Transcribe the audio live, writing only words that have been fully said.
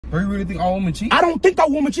Bro, you really think all women cheat? I don't think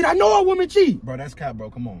all women cheat. I know all women cheat. Bro, that's cap, bro.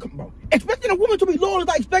 Come on. Bro, expecting a woman to be loyal is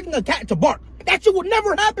like expecting a cat to bark. That shit would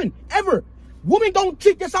never happen, ever. Women don't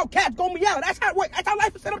cheat. That's how cats gonna meow. That's how it works. That's how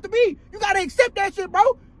life is set up to be. You gotta accept that shit, bro.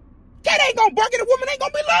 Cat ain't gonna bark and a woman ain't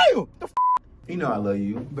gonna be loyal. The f You know I love you.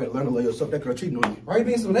 You better learn to love yourself. That girl cheating on you. Why you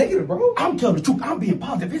being so negative, bro? I'm telling the truth. I'm being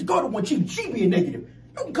positive. His girl the one cheating. She being negative.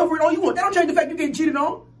 You can cover it all you want. That don't change the fact you getting cheated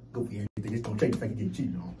on. Go for everything. It's gonna change the fact you getting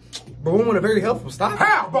cheated on. Bro, women are very helpful. Stop.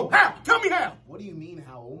 How, bro? How? Tell me how. What do you mean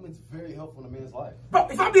how? A woman's very helpful in a man's life. Bro,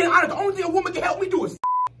 if I'm being honest, the only thing a woman can help me do is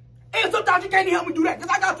and sometimes you can't even help me do that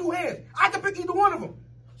because I got 2 hands. I can pick either one of them.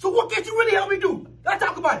 So what can you really help me do? Let's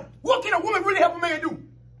talk about it. What can a woman really help a man do?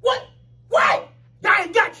 What? What? Y'all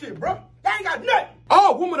ain't got shit, bro. Y'all ain't got nothing.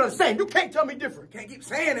 All women are the same. You can't tell me different. Can't keep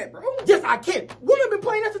saying that, bro. Yes, I can. Women been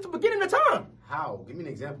playing that since the beginning of time. How? Give me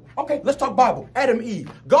an example. Okay, let's talk Bible. Adam and Eve.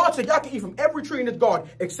 God said y'all can eat from every tree in this garden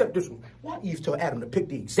except this one. Why Eve told Adam to pick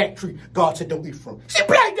the exact tree God said don't eat from? She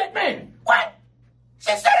played that man. What?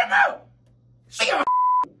 She set him out. She a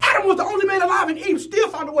Adam was the only man alive and Eve still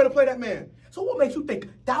found a way to play that man. So what makes you think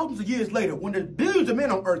thousands of years later, when there's billions of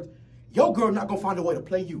men on earth, your girl not gonna find a way to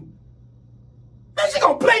play you? Man, she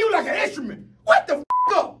gonna play you like an instrument. What the f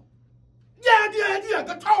up? Yeah,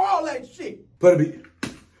 guitar, all that shit. Better be.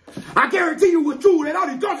 I guarantee you was true that all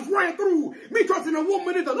these guns ran through. Me trusting a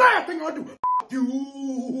woman is the last thing I do. F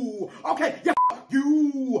you. Okay, yeah, f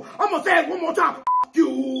you. I'm gonna say it one more time. F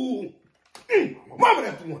you. My mama,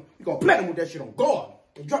 that's the one. You gonna play them with that shit on guard.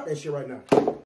 And drop that shit right now.